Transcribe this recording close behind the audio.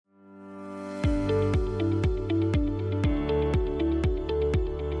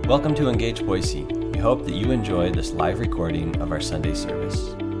Welcome to Engage Boise. We hope that you enjoy this live recording of our Sunday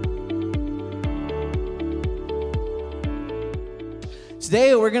service.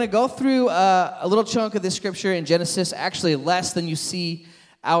 Today we're going to go through a little chunk of this scripture in Genesis, actually less than you see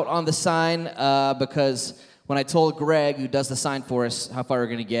out on the sign, because when I told Greg, who does the sign for us, how far we're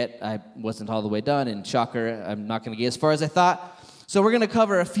going to get, I wasn't all the way done, and shocker, I'm not going to get as far as I thought. So we're going to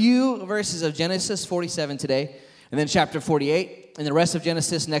cover a few verses of Genesis 47 today, and then chapter 48, and the rest of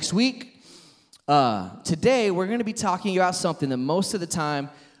Genesis next week. Today we're going to be talking about something that most of the time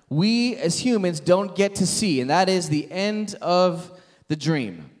we as humans don't get to see, and that is the end of the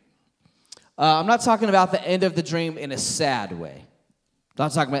dream. I'm not talking about the end of the dream in a sad way. I'm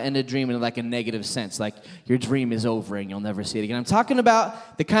not talking about end of the dream in like a negative sense, like your dream is over and you'll never see it again. I'm talking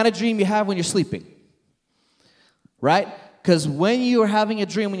about the kind of dream you have when you're sleeping, right? Because when you are having a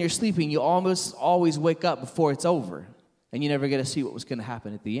dream when you're sleeping, you almost always wake up before it's over, and you never get to see what was going to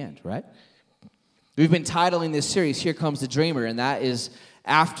happen at the end, right? We've been titling this series, Here Comes the Dreamer, and that is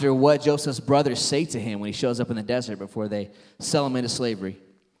after what Joseph's brothers say to him when he shows up in the desert before they sell him into slavery.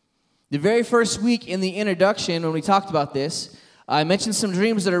 The very first week in the introduction, when we talked about this, I mentioned some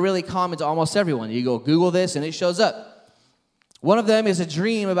dreams that are really common to almost everyone. You go Google this, and it shows up. One of them is a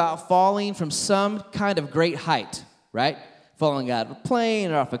dream about falling from some kind of great height, right? Falling out of a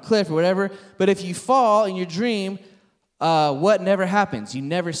plane or off a cliff or whatever. But if you fall in your dream, what never happens? You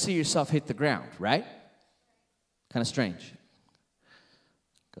never see yourself hit the ground, right? Kind of strange.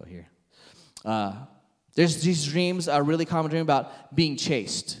 Go here. There's these dreams, a really common dream about being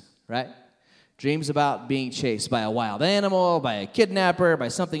chased, right? Dreams about being chased by a wild animal, by a kidnapper, by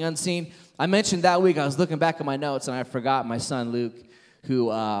something unseen. I mentioned that week, I was looking back at my notes, and I forgot my son Luke,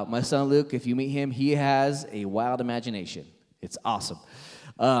 if you meet him, he has a wild imagination. It's awesome.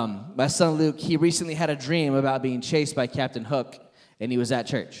 My son Luke, he recently had a dream about being chased by Captain Hook, and he was at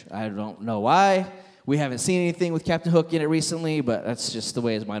church. I don't know why. We haven't seen anything with Captain Hook in it recently, but that's just the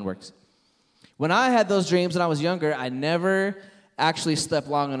way his mind works. When I had those dreams when I was younger, I never actually slept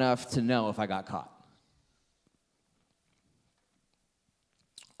long enough to know if I got caught.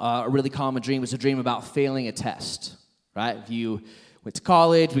 A really common dream was a dream about failing a test, right? If you went to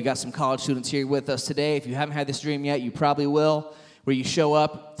college, we got some college students here with us today. If you haven't had this dream yet, you probably will, where you show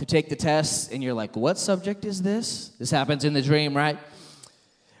up to take the test, and you're like, what subject is this? This happens in the dream, right?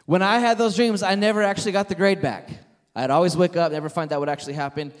 When I had those dreams, I never actually got the grade back. I'd always wake up, never find out what actually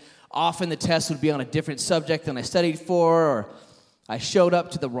happened. Often the test would be on a different subject than I studied for, or I showed up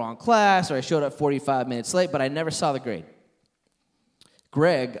to the wrong class, or I showed up 45 minutes late, but I never saw the grade.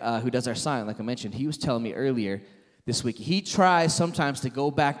 Greg, who does our sign, like I mentioned, he was telling me earlier this week, he tries sometimes to go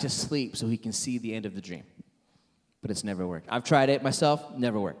back to sleep so he can see the end of the dream. But it's never worked. I've tried it myself,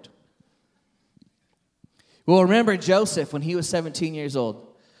 never worked. Well, remember Joseph, when he was 17 years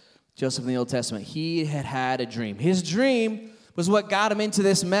old, Joseph in the Old Testament, he had a dream. His dream was what got him into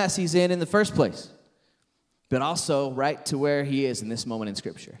this mess he's in the first place, but also right to where he is in this moment in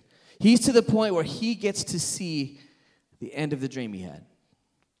Scripture. He's to the point where he gets to see the end of the dream he had.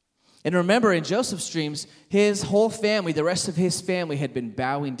 And remember, in Joseph's dreams, his whole family, the rest of his family, had been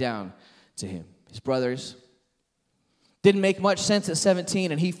bowing down to him. His brothers didn't make much sense at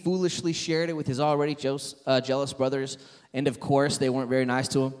 17, and he foolishly shared it with his already jealous brothers. And of course, they weren't very nice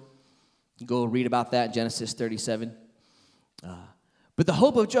to him. You go read about that in Genesis 37. But the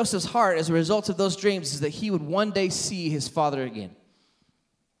hope of Joseph's heart as a result of those dreams is that he would one day see his father again.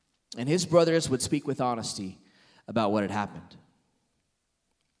 And his brothers would speak with honesty about what had happened.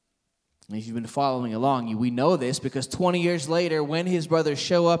 And if you've been following along, we know this because 20 years later, when his brothers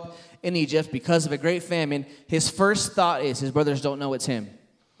show up in Egypt because of a great famine, his first thought is, his brothers don't know it's him.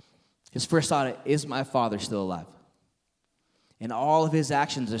 His first thought is, my father still alive? And all of his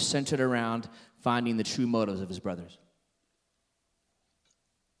actions are centered around finding the true motives of his brothers.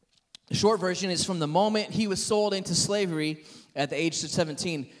 The short version is from the moment he was sold into slavery at the age of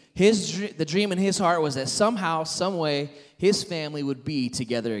 17, the dream in his heart was that somehow, some way, his family would be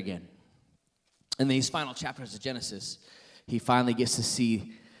together again. In these final chapters of Genesis, he finally gets to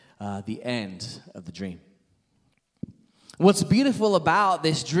see the end of the dream. What's beautiful about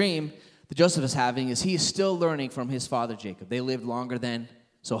this dream that Joseph is having is he is still learning from his father Jacob. They lived longer then,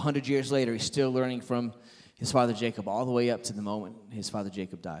 so 100 years later, he's still learning from his father Jacob all the way up to the moment his father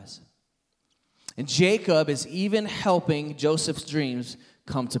Jacob dies. And Jacob is even helping Joseph's dreams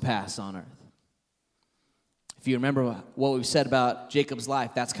come to pass on earth. If you remember what we've said about Jacob's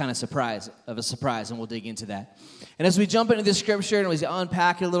life, that's kind of a surprise, and we'll dig into that. And as we jump into this scripture and as we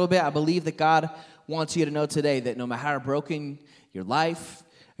unpack it a little bit, I believe that God wants you to know today that no matter how broken your life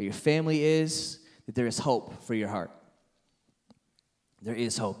or your family is, that there is hope for your heart. There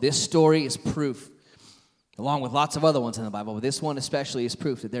is hope. This story is proof, along with lots of other ones in the Bible, but this one especially is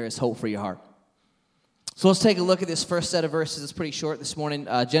proof that there is hope for your heart. So let's take a look at this first set of verses. It's pretty short this morning.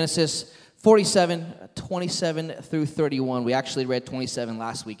 Genesis 47, 27 through 31. We actually read 27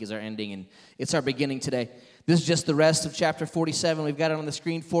 last week as our ending, and it's our beginning today. This is just the rest of chapter 47. We've got it on the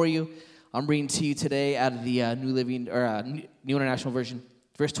screen for you. I'm reading to you today out of the New International Version.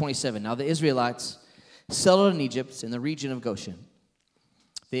 Verse 27. Now the Israelites settled in Egypt in the region of Goshen.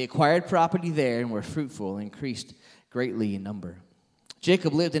 They acquired property there and were fruitful and increased greatly in number.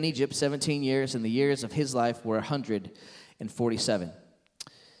 Jacob lived in Egypt 17 years, and the years of his life were 147.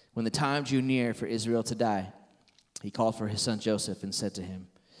 When the time drew near for Israel to die, he called for his son Joseph and said to him,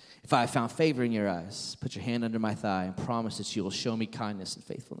 "If I have found favor in your eyes, put your hand under my thigh and promise that you will show me kindness and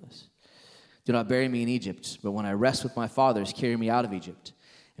faithfulness. Do not bury me in Egypt, but when I rest with my fathers, carry me out of Egypt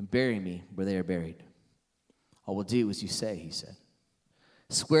and bury me where they are buried. I will do as you say," he said.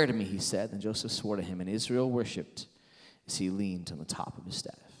 "Swear to me," he said. Then Joseph swore to him, and Israel worshipped as he leaned on the top of his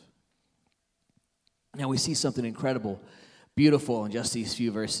staff. Now we see something incredible, beautiful in just these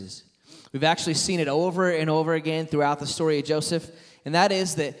few verses. We've actually seen it over and over again throughout the story of Joseph, and that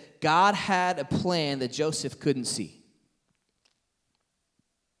is that God had a plan that Joseph couldn't see.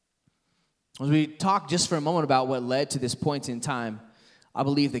 As we talk just for a moment about what led to this point in time, I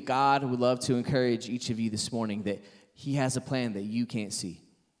believe that God would love to encourage each of you this morning that he has a plan that you can't see.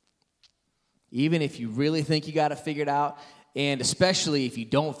 Even if you really think you got it figured out, and especially if you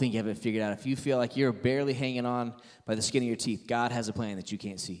don't think you have it figured out, if you feel like you're barely hanging on by the skin of your teeth, God has a plan that you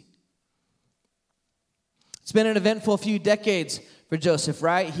can't see. It's been an eventful few decades for Joseph,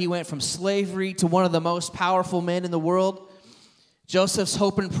 right? He went from slavery to one of the most powerful men in the world. Joseph's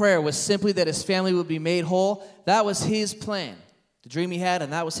hope and prayer was simply that his family would be made whole. That was his plan. The dream he had,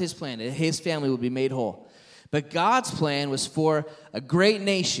 and that was his plan, that his family would be made whole. But God's plan was for a great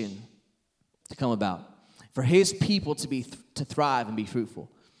nation to come about, for his people to thrive and be fruitful.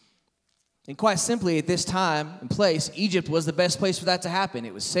 And quite simply, at this time and place, Egypt was the best place for that to happen.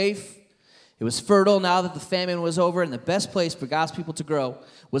 It was safe, it was fertile now that the famine was over, and the best place for God's people to grow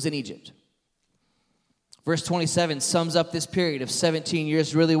was in Egypt. Verse 27 sums up this period of 17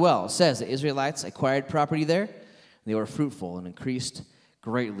 years really well. It says the Israelites acquired property there, and they were fruitful and increased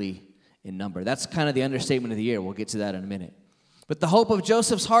greatly in number. That's kind of the understatement of the year. We'll get to that in a minute. But the hope of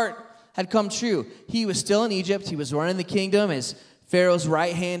Joseph's heart had come true. He was still in Egypt. He was running the kingdom as Pharaoh's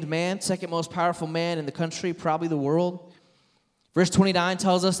right-hand man, second most powerful man in the country, probably the world. Verse 29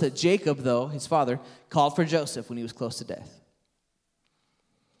 tells us that Jacob, though, his father, called for Joseph when he was close to death.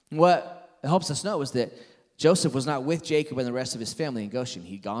 And what it helps us know is that Joseph was not with Jacob and the rest of his family in Goshen.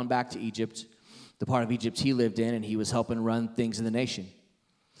 He'd gone back to Egypt, the part of Egypt he lived in, and he was helping run things in the nation.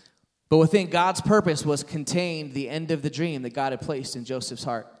 But within God's purpose was contained the end of the dream that God had placed in Joseph's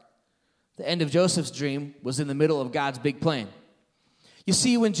heart. The end of Joseph's dream was in the middle of God's big plan. You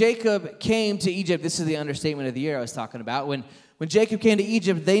see, when Jacob came to Egypt, this is the understatement of the year I was talking about. When Jacob came to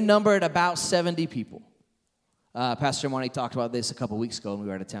Egypt, they numbered about 70 people. Pastor Monty talked about this a couple weeks ago when we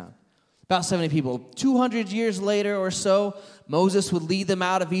were out of town. About 70 people. 200 years later or so, Moses would lead them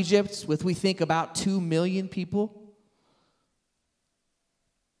out of Egypt with, we think, about 2 million people.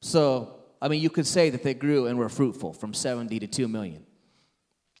 So, you could say that they grew and were fruitful from 70 to 2 million.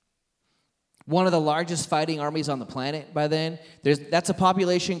 One of the largest fighting armies on the planet by then. That's a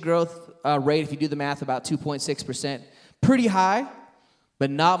population growth rate, if you do the math, about 2.6%. Pretty high,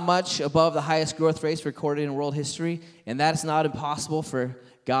 but not much above the highest growth rates recorded in world history. And that's not impossible for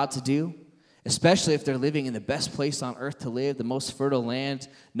God to do, especially if they're living in the best place on earth to live, the most fertile land,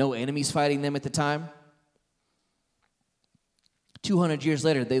 no enemies fighting them at the time. 200 years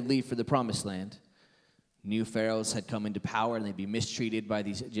later, they'd leave for the promised land. New pharaohs had come into power, and they'd be mistreated by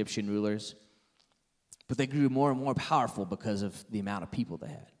these Egyptian rulers. But they grew more and more powerful because of the amount of people they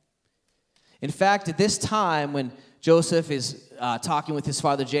had. In fact, at this time, when Joseph is talking with his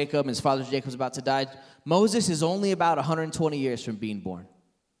father Jacob, and his father Jacob's about to die, Moses is only about 120 years from being born.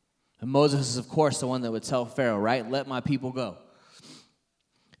 And Moses is, of course, the one that would tell Pharaoh, right, let my people go.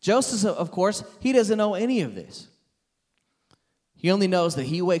 Joseph, of course, he doesn't know any of this. He only knows that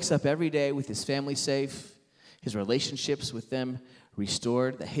he wakes up every day with his family safe, his relationships with them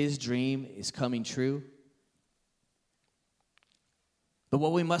restored, that his dream is coming true. But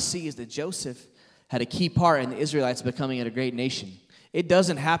what we must see is that Joseph had a key part in the Israelites becoming a great nation. It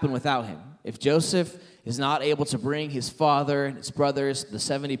doesn't happen without him. If Joseph is not able to bring his father and his brothers, the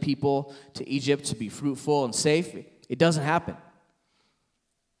 70 people, to Egypt to be fruitful and safe, it doesn't happen.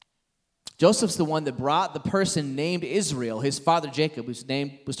 Joseph's the one that brought the person named Israel, his father Jacob, whose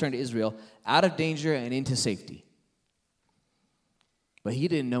name was turned to Israel, out of danger and into safety. But he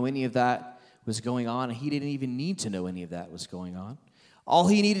didn't know any of that was going on, and he didn't even need to know any of that was going on. All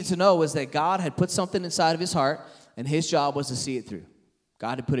he needed to know was that God had put something inside of his heart, and his job was to see it through.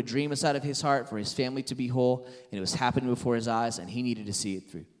 God had put a dream inside of his heart for his family to be whole, and it was happening before his eyes, and he needed to see it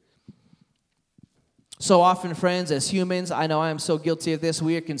through. So often, friends, as humans, I know I am so guilty of this,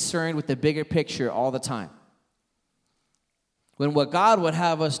 we are concerned with the bigger picture all the time. When what God would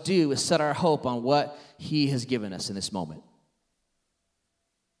have us do is set our hope on what he has given us in this moment.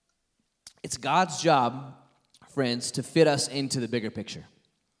 It's God's job, friends, to fit us into the bigger picture.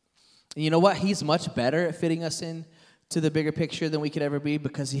 And you know what? He's much better at fitting us into the bigger picture than we could ever be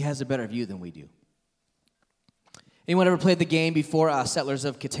because he has a better view than we do. Anyone ever played the game before, Settlers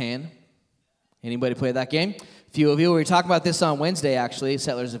of Catan? Anybody play that game? A few of you. We were talking about this on Wednesday, actually,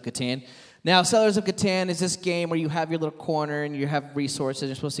 Settlers of Catan. Now, Settlers of Catan is this game where you have your little corner and you have resources.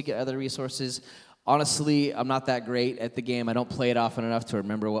 You're supposed to get other resources. Honestly, I'm not that great at the game. I don't play it often enough to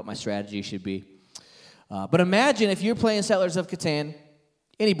remember what my strategy should be. But imagine if you're playing Settlers of Catan,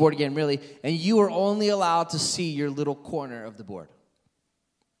 any board game really, and you are only allowed to see your little corner of the board.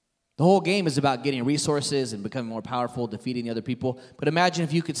 The whole game is about getting resources and becoming more powerful, defeating the other people. But imagine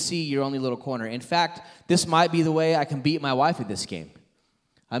if you could see your only little corner. In fact, this might be the way I can beat my wife at this game.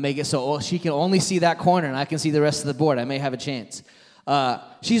 I make it so she can only see that corner and I can see the rest of the board. I may have a chance.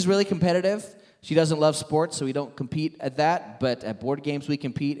 She's really competitive. She doesn't love sports, so we don't compete at that. But at board games, we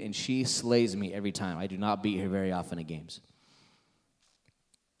compete, and she slays me every time. I do not beat her very often at games.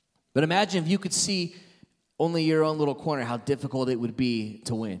 But imagine if you could see only your own little corner, how difficult it would be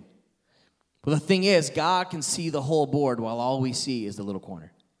to win. Well, the thing is, God can see the whole board while all we see is the little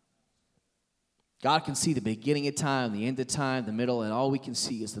corner. God can see the beginning of time, the end of time, the middle, and all we can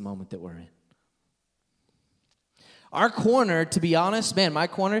see is the moment that we're in. Our corner, to be honest, man, my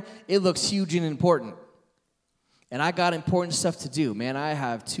corner, it looks huge and important. And I got important stuff to do. Man, I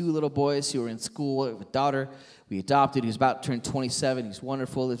have 2 little boys who are in school. I have a daughter we adopted who's about to turn 27. He's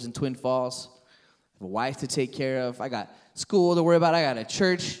wonderful, lives in Twin Falls. I have a wife to take care of. I got school to worry about. I got a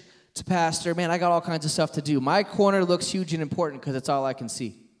church to pastor. Man, I got all kinds of stuff to do. My corner looks huge and important because it's all I can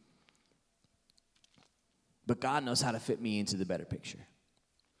see. But God knows how to fit me into the better picture.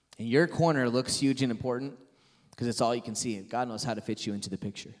 And your corner looks huge and important because it's all you can see. And God knows how to fit you into the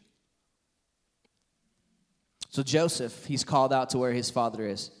picture. So Joseph, he's called out to where his father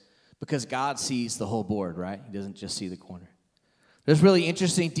is because God sees the whole board, right? He doesn't just see the corner. There's really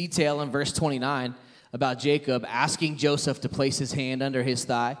interesting detail in verse 29 about Jacob asking Joseph to place his hand under his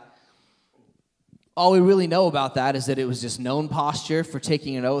thigh. All we really know about that is that it was just known posture for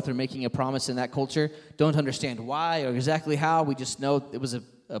taking an oath or making a promise in that culture. Don't understand why or exactly how. We just know it was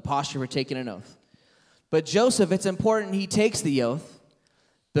a posture for taking an oath. But Joseph, it's important he takes the oath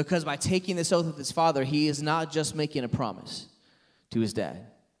because by taking this oath with his father, he is not just making a promise to his dad.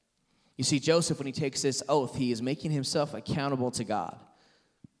 You see, Joseph, when he takes this oath, he is making himself accountable to God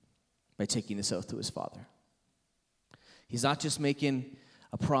by taking this oath to his father. He's not just making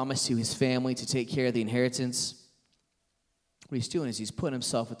a promise to his family to take care of the inheritance. What he's doing is he's putting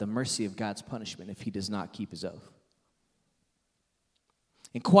himself at the mercy of God's punishment if he does not keep his oath.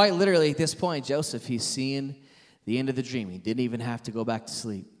 And quite literally at this point, Joseph, he's seeing the end of the dream. He didn't even have to go back to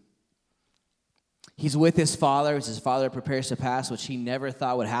sleep. He's with his father as his father prepares to pass, which he never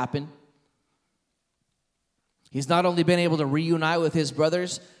thought would happen. He's not only been able to reunite with his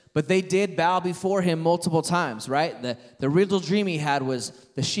brothers, but they did bow before him multiple times, right? The original dream he had was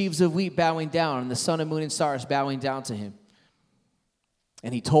the sheaves of wheat bowing down and the sun and moon and stars bowing down to him.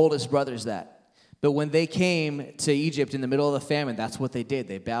 And he told his brothers that. But when they came to Egypt in the middle of the famine, that's what they did.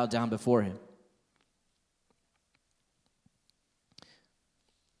 They bowed down before him.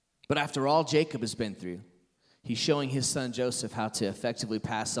 But after all Jacob has been through, he's showing his son Joseph how to effectively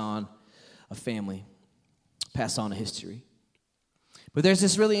pass on a family, pass on a history. But there's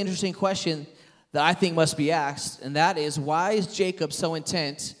this really interesting question that I think must be asked, and that is, why is Jacob so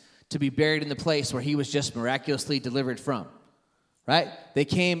intent to be buried in the place where he was just miraculously delivered from? Right? They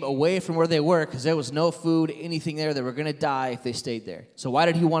came away from where they were because there was no food, anything there. They were going to die if they stayed there. So why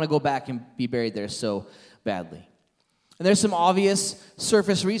did he want to go back and be buried there so badly? And there's some obvious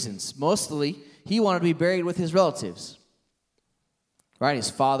surface reasons. Mostly, he wanted to be buried with his relatives. Right? His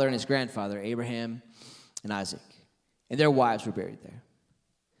father and his grandfather, Abraham and Isaac. And their wives were buried there.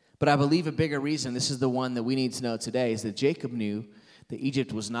 But I believe a bigger reason, this is the one that we need to know today, is that Jacob knew that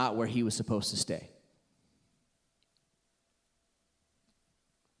Egypt was not where he was supposed to stay.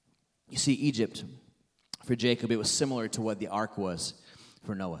 You see, Egypt, for Jacob, it was similar to what the ark was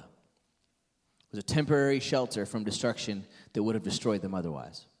for Noah. It was a temporary shelter from destruction that would have destroyed them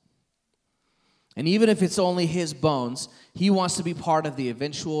otherwise. And even if it's only his bones, he wants to be part of the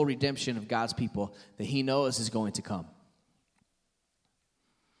eventual redemption of God's people that he knows is going to come.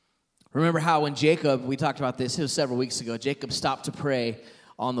 Remember how when Jacob, we talked about this, it was several weeks ago, Jacob stopped to pray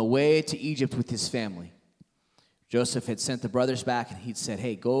on the way to Egypt with his family. Joseph had sent the brothers back, and he'd said,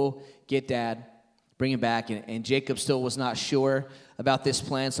 hey, go get Dad, bring him back. And Jacob still was not sure about this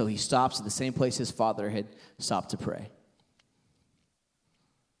plan, so he stops at the same place his father had stopped to pray.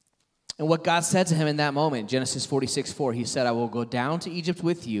 And what God said to him in that moment, Genesis 46:4, he said, I will go down to Egypt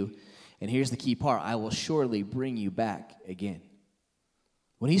with you, and here's the key part, I will surely bring you back again.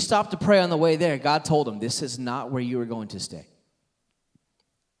 When he stopped to pray on the way there, God told him, this is not where you are going to stay.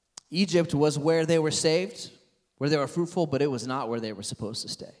 Egypt was where they were saved, where they were fruitful, but it was not where they were supposed to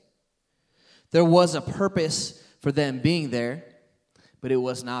stay. There was a purpose for them being there, but it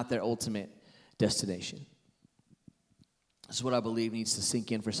was not their ultimate destination. This is what I believe needs to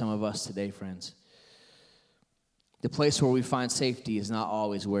sink in for some of us today, friends. The place where we find safety is not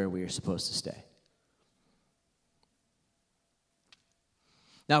always where we are supposed to stay.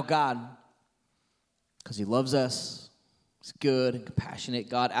 Now, God, because he loves us, he's good and compassionate,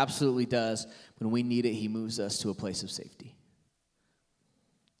 God absolutely does. When we need it, he moves us to a place of safety.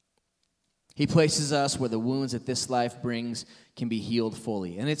 He places us where the wounds that this life brings can be healed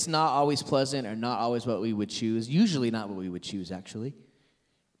fully. And it's not always pleasant or not always what we would choose. Usually not what we would choose, actually.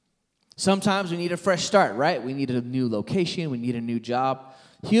 Sometimes we need a fresh start, right? We need a new location. We need a new job.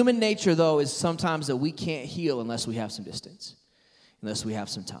 Human nature, though, is sometimes that we can't heal unless we have some distance, unless we have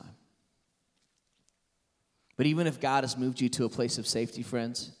some time. But even if God has moved you to a place of safety,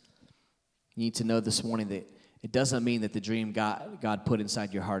 friends, you need to know this morning that it doesn't mean that the dream God put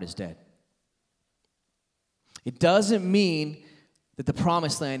inside your heart is dead. It doesn't mean that the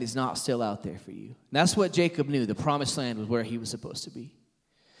promised land is not still out there for you. And that's what Jacob knew. The promised land was where he was supposed to be.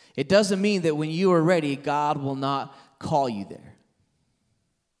 It doesn't mean that when you are ready, God will not call you there.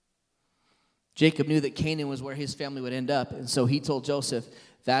 Jacob knew that Canaan was where his family would end up, and so he told Joseph,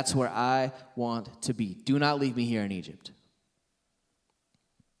 that's where I want to be. Do not leave me here in Egypt.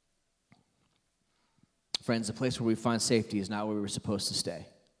 Friends, the place where we find safety is not where we were supposed to stay.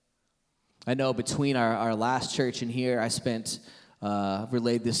 I know between our last church and here, I spent,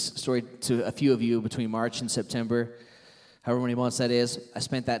 relayed this story to a few of you between March and September, however many months that is. I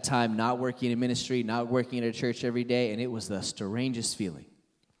spent that time not working in ministry, not working at a church every day, and it was the strangest feeling.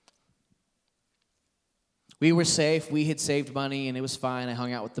 We were safe, we had saved money, and it was fine. I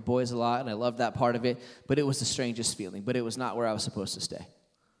hung out with the boys a lot, and I loved that part of it, but it was the strangest feeling, but it was not where I was supposed to stay.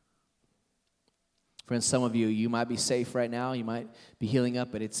 Friends, some of you might be safe right now, you might be healing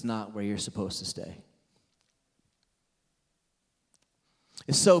up, but it's not where you're supposed to stay.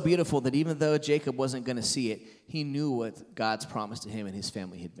 It's so beautiful that even though Jacob wasn't going to see it, he knew what God's promise to him and his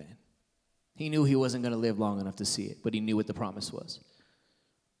family had been. He knew he wasn't going to live long enough to see it, but he knew what the promise was.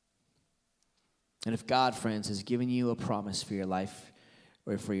 And if God, friends, has given you a promise for your life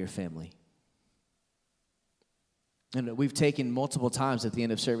or for your family, and we've taken multiple times at the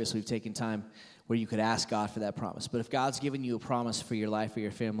end of service, we've taken time where you could ask God for that promise. But if God's given you a promise for your life or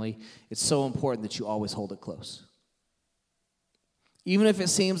your family, it's so important that you always hold it close. Even if it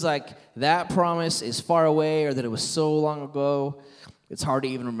seems like that promise is far away or that it was so long ago, it's hard to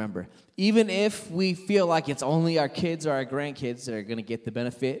even remember. Even if we feel like it's only our kids or our grandkids that are going to get the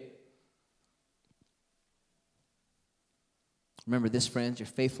benefit, remember this, friends, your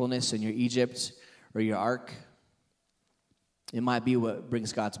faithfulness in your Egypt or your ark, it might be what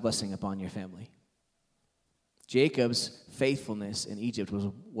brings God's blessing upon your family. Jacob's faithfulness in Egypt was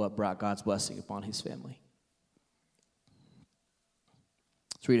what brought God's blessing upon his family.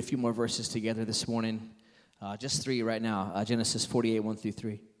 Let's read a few more verses together this morning. Just 3 right now. Genesis 48, 1 through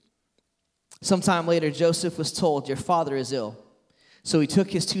 3. Sometime later, Joseph was told, your father is ill. So he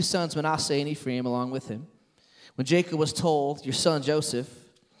took his 2 sons, Manasseh and Ephraim, along with him. When Jacob was told, your son Joseph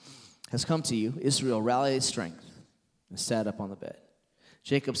has come to you, Israel rallied his strength and sat up on the bed.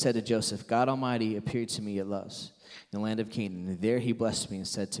 Jacob said to Joseph, God Almighty appeared to me at Luz, in the land of Canaan, and there he blessed me and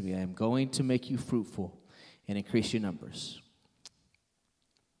said to me, I am going to make you fruitful and increase your numbers.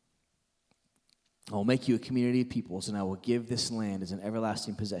 I will make you a community of peoples, and I will give this land as an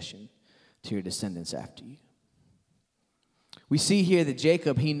everlasting possession to your descendants after you. We see here that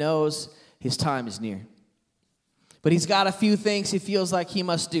Jacob, he knows his time is near. But he's got a few things he feels like he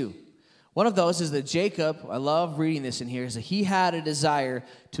must do. One of those is that Jacob, I love reading this in here, is that he had a desire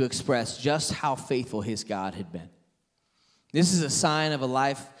to express just how faithful his God had been. This is a sign of a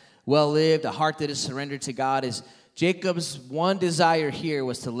life well lived, a heart that is surrendered to God. Is Jacob's one desire here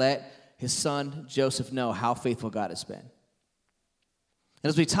was to let his son Joseph know how faithful God has been. And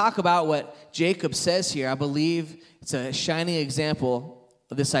as we talk about what Jacob says here, I believe it's a shining example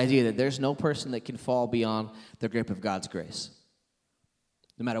of this idea that there's no person that can fall beyond the grip of God's grace.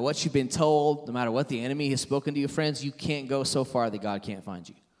 No matter what you've been told, no matter what the enemy has spoken to you, friends, you can't go so far that God can't find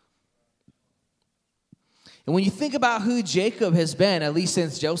you. And when you think about who Jacob has been, at least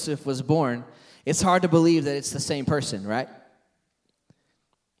since Joseph was born, it's hard to believe that it's the same person, right?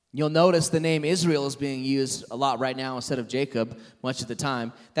 You'll notice the name Israel is being used a lot right now instead of Jacob much of the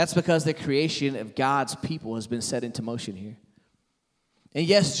time. That's because the creation of God's people has been set into motion here. And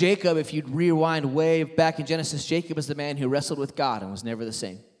yes, Jacob, if you'd rewind way back in Genesis, Jacob is the man who wrestled with God and was never the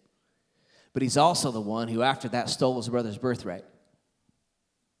same. But he's also the one who after that stole his brother's birthright.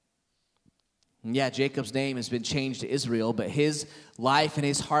 And yeah, Jacob's name has been changed to Israel, but his life and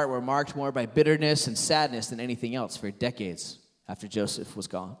his heart were marked more by bitterness and sadness than anything else for decades after Joseph was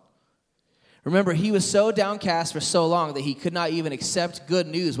gone. Remember, he was so downcast for so long that he could not even accept good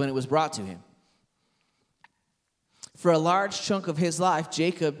news when it was brought to him. For a large chunk of his life,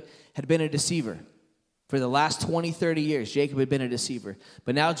 Jacob had been a deceiver. For the last 20, 30 years, Jacob had been a deceiver.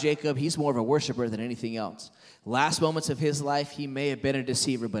 But now Jacob, he's more of a worshiper than anything else. Last moments of his life, he may have been a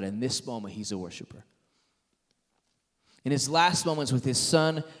deceiver, but in this moment, he's a worshiper. In his last moments with his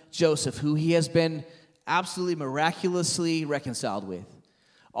son, Joseph, who he has been absolutely miraculously reconciled with,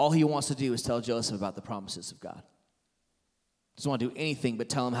 all he wants to do is tell Joseph about the promises of God. Doesn't want to do anything but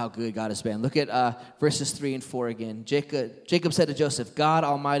tell him how good God has been. Look at verses 3 and 4 again. Jacob said to Joseph, God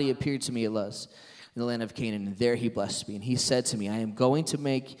Almighty appeared to me at Luz in the land of Canaan, and there he blessed me. And he said to me, I am going to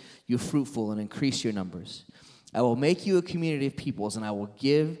make you fruitful and increase your numbers. I will make you a community of peoples, and I will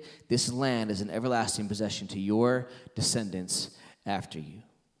give this land as an everlasting possession to your descendants after you.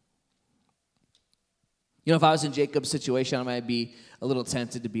 You know, if I was in Jacob's situation, I might be a little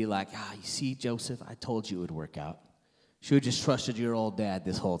tempted to be like, you see, Joseph, I told you it would work out. Should have just trusted your old dad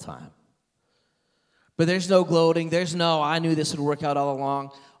this whole time. But there's no gloating. There's no, I knew this would work out all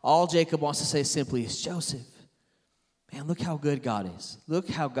along. All Jacob wants to say simply is, Joseph, man, look how good God is. Look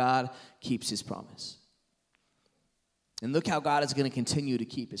how God keeps his promise. And look how God is going to continue to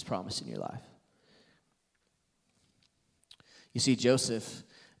keep his promise in your life. You see, Joseph,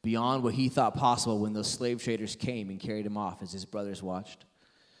 beyond what he thought possible when those slave traders came and carried him off as his brothers watched,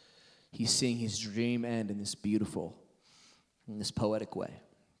 he's seeing his dream end in this beautiful, in this poetic way.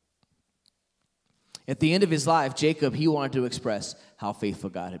 At the end of his life, Jacob, he wanted to express how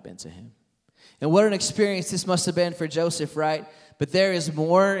faithful God had been to him. And what an experience this must have been for Joseph, right? But there is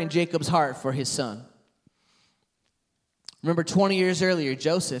more in Jacob's heart for his son. Remember, 20 years earlier,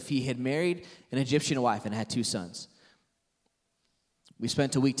 Joseph, he had married an Egyptian wife and had 2 sons. We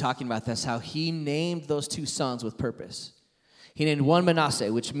spent a week talking about this, how he named those 2 sons with purpose. He named one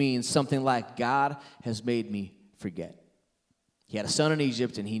Manasseh, which means something like, God has made me forget. He had a son in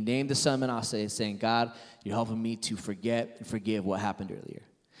Egypt, and he named the son Manasseh, saying, God, you're helping me to forget and forgive what happened earlier.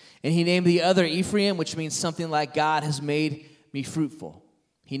 And he named the other Ephraim, which means something like, God has made me fruitful.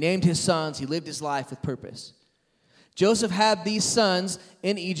 He named his sons. He lived his life with purpose. Joseph had these sons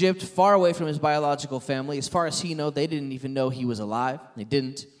in Egypt, far away from his biological family. As far as he knew, they didn't even know he was alive. They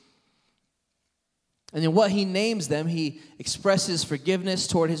didn't. And in what he names them, he expresses forgiveness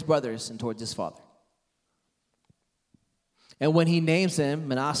toward his brothers and towards his father. And when he names them,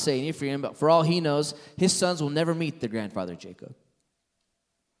 Manasseh and Ephraim, but for all he knows, his sons will never meet their grandfather Jacob.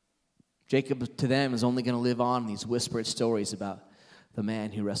 Jacob, to them, is only going to live on in these whispered stories about the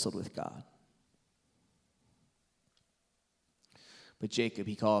man who wrestled with God. But Jacob,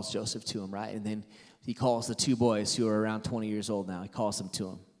 he calls Joseph to him, right? And then he calls the 2 boys who are around 20 years old now. He calls them to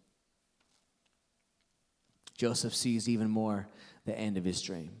him. Joseph sees even more the end of his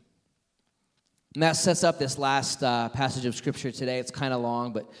dream. And that sets up this last passage of Scripture today. It's kind of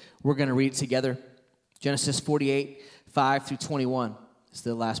long, but we're going to read it together. Genesis 48, 5 through 21. It's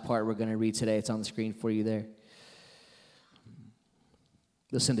the last part we're going to read today. It's on the screen for you there.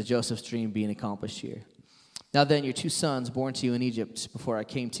 Listen to Joseph's dream being accomplished here. Now then, your 2 sons born to you in Egypt before I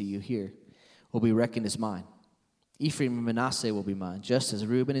came to you here will be reckoned as mine. Ephraim and Manasseh will be mine, just as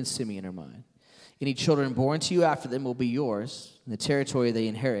Reuben and Simeon are mine. Any children born to you after them will be yours, and the territory they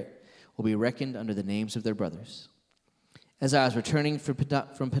inherit will be reckoned under the names of their brothers. As I was returning from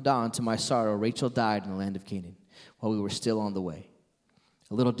Paddan to my sorrow, Rachel died in the land of Canaan while we were still on the way,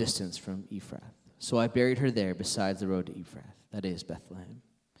 a little distance from Ephrath. So I buried her there beside the road to Ephrath, that is, Bethlehem.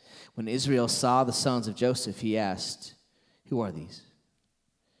 When Israel saw the sons of Joseph, he asked, who are these?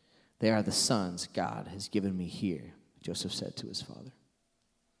 They are the sons God has given me here, Joseph said to his father.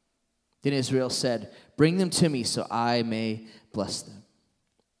 Then Israel said, bring them to me so I may bless them.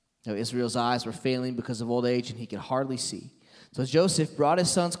 Now Israel's eyes were failing because of old age, and he could hardly see. So Joseph brought his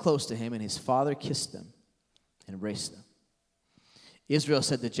sons close to him, and his father kissed them and embraced them. Israel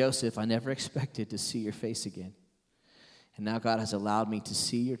said to Joseph, I never expected to see your face again, and now God has allowed me to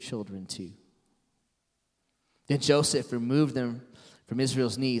see your children too. Then Joseph removed them from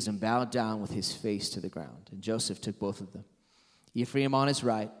Israel's knees and bowed down with his face to the ground. And Joseph took both of them, Ephraim on his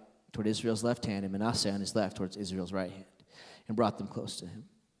right toward Israel's left hand, and Manasseh on his left towards Israel's right hand, and brought them close to him.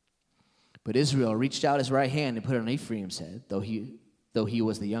 But Israel reached out his right hand and put it on Ephraim's head, though he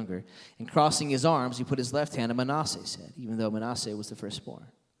was the younger. And crossing his arms, he put his left hand on Manasseh's head, even though Manasseh was the firstborn.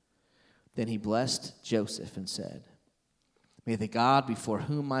 Then he blessed Joseph and said, May the God before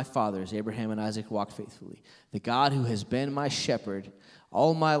whom my fathers, Abraham and Isaac, walked faithfully, the God who has been my shepherd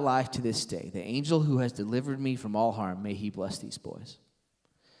all my life to this day, the angel who has delivered me from all harm, may he bless these boys.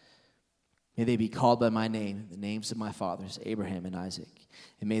 May they be called by my name, the names of my fathers, Abraham and Isaac,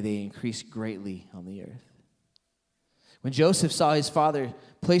 and may they increase greatly on the earth. When Joseph saw his father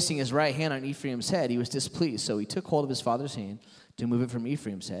placing his right hand on Ephraim's head, he was displeased, so he took hold of his father's hand to move it from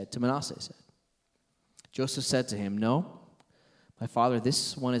Ephraim's head to Manasseh's head. Joseph said to him, No, my father,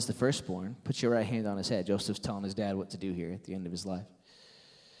 this one is the firstborn. Put your right hand on his head. Joseph's telling his dad what to do here at the end of his life.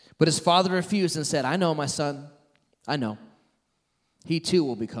 But his father refused and said, I know, my son, I know. He too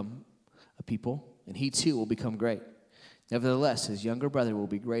will become a people, and he too will become great. Nevertheless, his younger brother will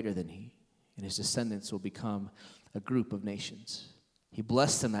be greater than he, and his descendants will become a group of nations. He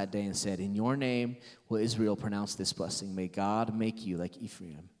blessed them that day and said, In your name will Israel pronounce this blessing. May God make you like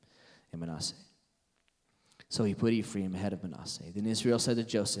Ephraim and Manasseh. So he put Ephraim ahead of Manasseh. Then Israel said to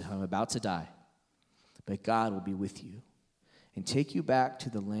Joseph, I'm about to die, but God will be with you and take you back to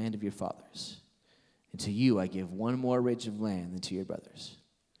the land of your fathers. And to you I give one more ridge of land than to your brothers,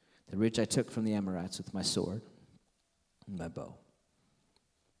 the ridge I took from the Amorites with my sword and my bow.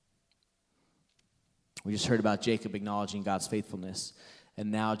 We just heard about Jacob acknowledging God's faithfulness,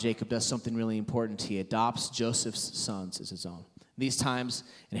 and now Jacob does something really important. He adopts Joseph's sons as his own. In these times,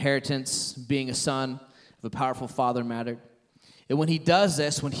 inheritance, being a son of a powerful father mattered. And when he does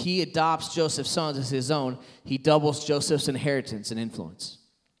this, when he adopts Joseph's sons as his own, he doubles Joseph's inheritance and influence.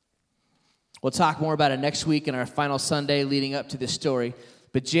 We'll talk more about it next week in our final Sunday leading up to this story.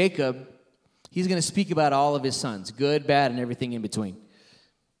 But Jacob, he's going to speak about all of his sons, good, bad, and everything in between.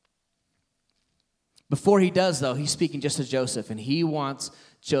 Before he does, though, he's speaking just to Joseph, and he wants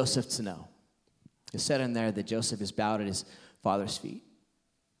Joseph to know. It's said in there that Joseph is bowed at his father's feet.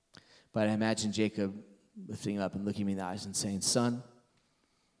 But I imagine Jacob lifting up and looking me in the eyes and saying, Son,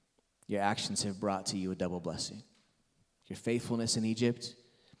 your actions have brought to you a double blessing. Your faithfulness in Egypt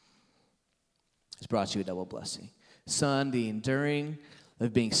has brought you a double blessing. Son, the enduring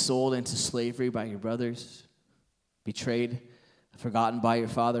of being sold into slavery by your brothers, betrayed, forgotten by your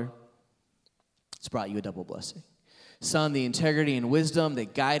father, it's brought you a double blessing. Son, the integrity and wisdom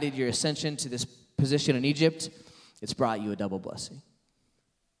that guided your ascension to this position in Egypt, it's brought you a double blessing.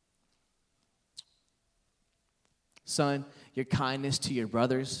 Son, your kindness to your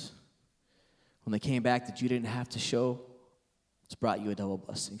brothers when they came back that you didn't have to show, it's brought you a double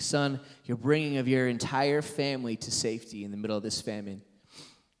blessing. Son, your bringing of your entire family to safety in the middle of this famine,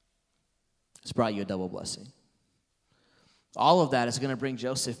 it's brought you a double blessing. All of that is going to bring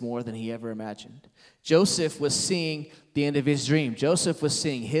Joseph more than he ever imagined. Joseph was seeing the end of his dream. Joseph was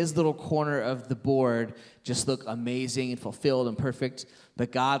seeing his little corner of the board just look amazing and fulfilled and perfect,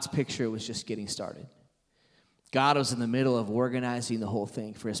 but God's picture was just getting started. God was in the middle of organizing the whole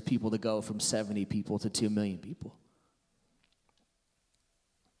thing for his people to go from 70 people to 2 million people.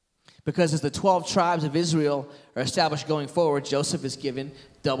 Because as the 12 tribes of Israel are established going forward, Joseph is given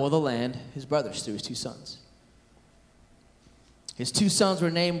double the land, his brothers, through his 2 sons. His 2 sons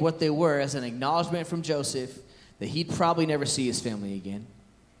were named what they were as an acknowledgement from Joseph that he'd probably never see his family again,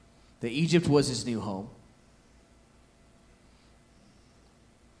 that Egypt was his new home.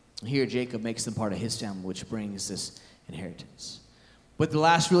 Here, Jacob makes them part of his family, which brings this inheritance. But the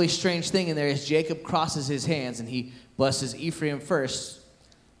last really strange thing in there is Jacob crosses his hands and he blesses Ephraim first,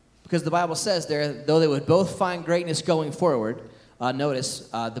 because the Bible says there, though they would both find greatness going forward, notice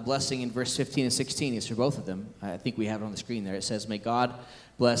the blessing in verse 15 and 16 is for both of them. I think we have it on the screen there. It says, may God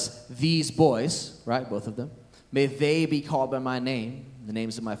bless these boys, right, both of them. May they be called by my name, the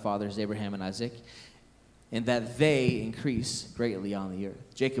names of my fathers, Abraham and Isaac, and that they increase greatly on the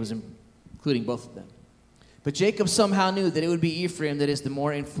earth. Jacob is including both of them. But Jacob somehow knew that it would be Ephraim that is the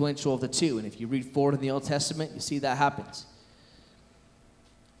more influential of the 2. And if you read forward in the Old Testament, you see that happens.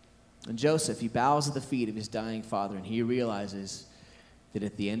 And Joseph, he bows at the feet of his dying father, and he realizes that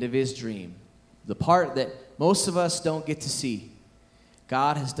at the end of his dream, the part that most of us don't get to see,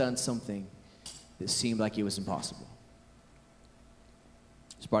 God has done something that seemed like it was impossible.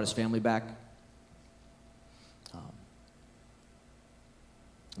 He's brought his family back.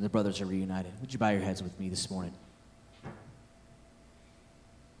 And the brothers are reunited. Would you bow your heads with me this morning?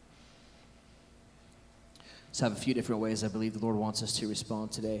 Just have a few different ways I believe the Lord wants us to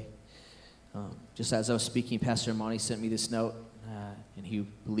respond today. Just as I was speaking, Pastor Imani sent me this note, and he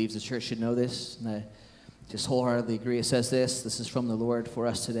believes the church should know this, and I just wholeheartedly agree. It says this is from the Lord for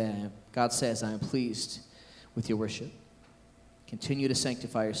us today. God says, I am pleased with your worship. Continue to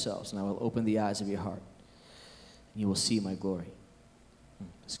sanctify yourselves, and I will open the eyes of your heart, and you will see my glory.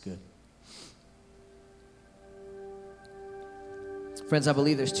 That's good. Friends, I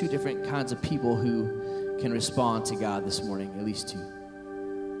believe there's two different kinds of people who can respond to God this morning, at least two.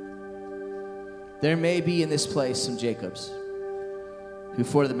 There may be in this place some Jacobs who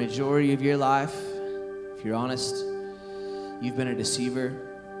for the majority of your life, if you're honest, you've been a deceiver,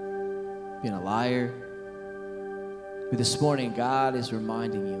 been a liar. But this morning, God is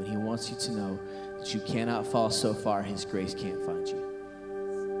reminding you, and he wants you to know that you cannot fall so far his grace can't find you.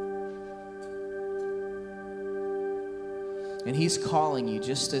 And he's calling you,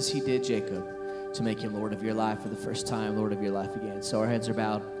 just as he did Jacob, to make him Lord of your life for the first time, Lord of your life again. So our heads are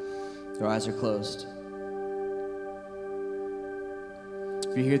bowed, our eyes are closed.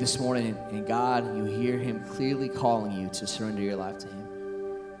 If you're here this morning and God, you hear him clearly calling you to surrender your life to him.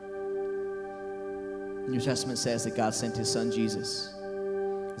 The New Testament says that God sent his son Jesus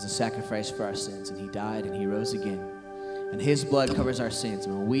as a sacrifice for our sins, and he died and he rose again. And his blood covers our sins.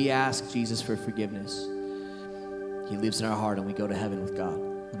 And when we ask Jesus for forgiveness, he lives in our heart and we go to heaven with God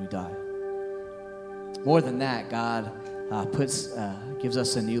when we die. More than that, God gives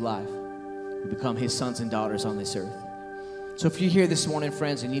us a new life. We become his sons and daughters on this earth. So if you're here this morning,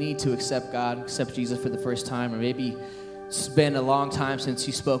 friends, and you need to accept God, accept Jesus for the first time, or maybe it's been a long time since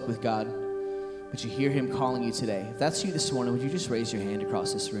you spoke with God, but you hear him calling you today. If that's you this morning, would you just raise your hand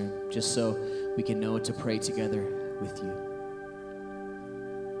across this room, just so we can know to pray together with you?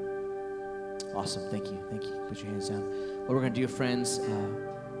 Awesome. Thank you. Thank you. Put your hands down. What we're going to do, friends,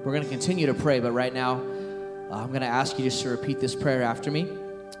 we're going to continue to pray, but right now, I'm going to ask you just to repeat this prayer after me,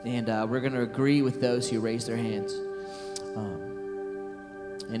 and we're going to agree with those who raised their hands.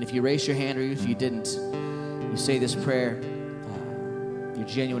 And if you raised your hand, or if you didn't, you say this prayer, you're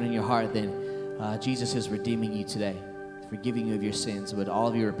genuine in your heart, then Jesus is redeeming you today, forgiving you of your sins. Would all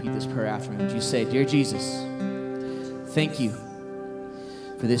of you repeat this prayer after me? Would you say, Dear Jesus, thank you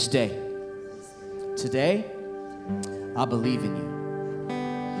for this day. Today, I believe in you.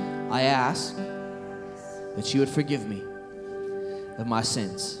 I ask that you would forgive me of my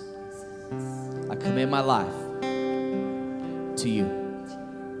sins. I commit my life to you.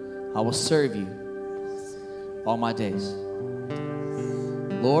 I will serve you all my days.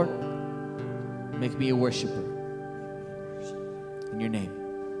 Lord, make me a worshiper in your name.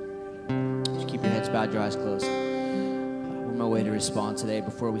 Just keep your heads bowed, your eyes closed. We're on my way to respond today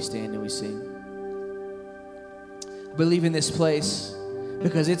before we stand and we sing. I believe in this place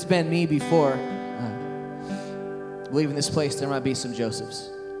because it's been me before. I believe in this place there might be some Josephs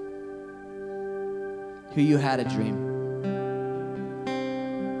who you had a dream.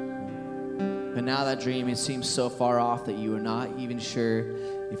 But now that dream, it seems so far off that you are not even sure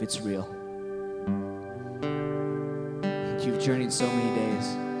if it's real. You've journeyed so many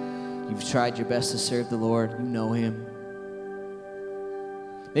days. You've tried your best to serve the Lord. You know him.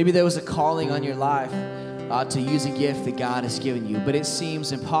 Maybe there was a calling on your life to use a gift that God has given you, but it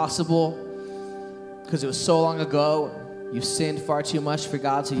seems impossible because it was so long ago. You've sinned far too much for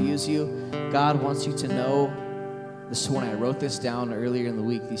God to use you. God wants you to know this morning. I wrote this down earlier in the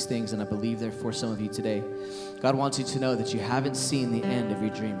week, these things, and I believe they're for some of you today. God wants you to know that you haven't seen the end of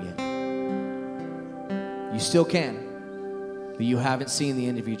your dream yet. You still can, but you haven't seen the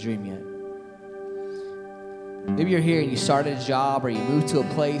end of your dream yet. Maybe you're here and you started a job or you moved to a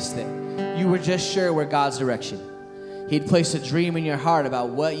place that you were just sure were God's direction. He'd placed a dream in your heart about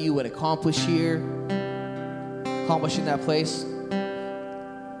what you would accomplish here, accomplish in that place.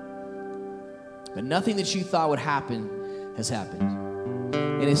 But nothing that you thought would happen has happened.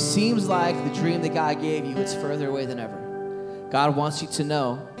 And it seems like the dream that God gave you, it's further away than ever. God wants you to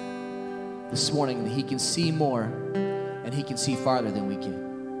know this morning that he can see more and he can see farther than we can.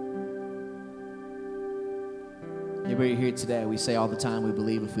 Maybe you're here today. We say all the time we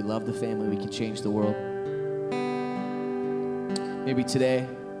believe if we love the family, we can change the world. Maybe today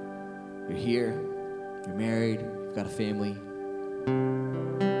you're here, you're married, you've got a family.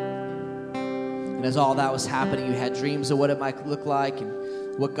 And as all that was happening, you had dreams of what it might look like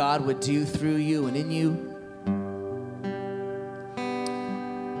and what God would do through you and in you.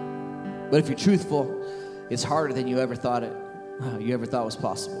 But if you're truthful, it's harder than you ever thought it you ever thought was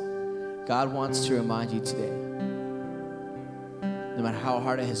possible. God wants to remind you today, no matter how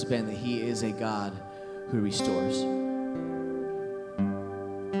hard it has been, that He is a God who restores.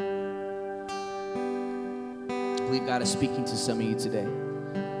 I believe God is speaking to some of you today.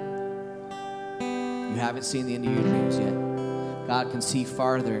 You haven't seen the end of your dreams yet. God can see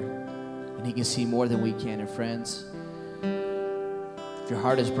farther, and He can see more than we can. And friends, if your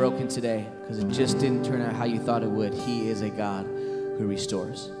heart is broken today because it just didn't turn out how you thought it would, He is a God who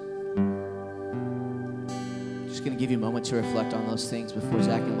restores. I'm just going to give you a moment to reflect on those things before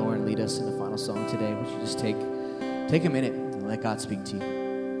Zach and Lauren lead us in the final song today. Would you just take a minute and let God speak to you?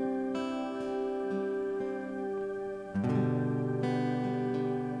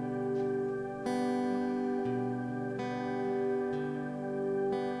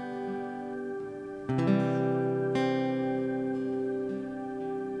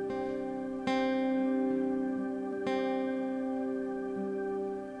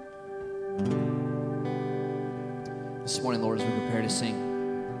 This morning, Lord, as we prepare to sing,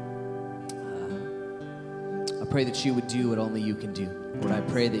 I pray that you would do what only you can do. Lord, I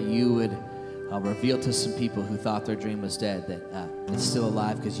pray that you would reveal to some people who thought their dream was dead that it's still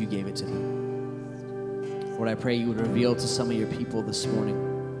alive because you gave it to them. Lord, I pray you would reveal to some of your people this morning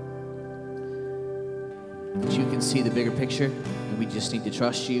that you can see the bigger picture, and we just need to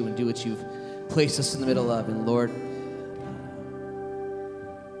trust you and do what you've placed us in the middle of. And Lord,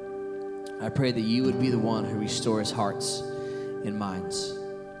 I pray that you would be the one who restores hearts and minds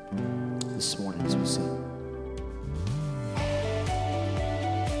this morning as we sing.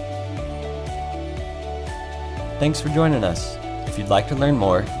 Thanks for joining us. If you'd like to learn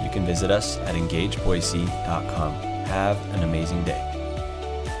more, you can visit us at engageboise.com. Have an amazing day.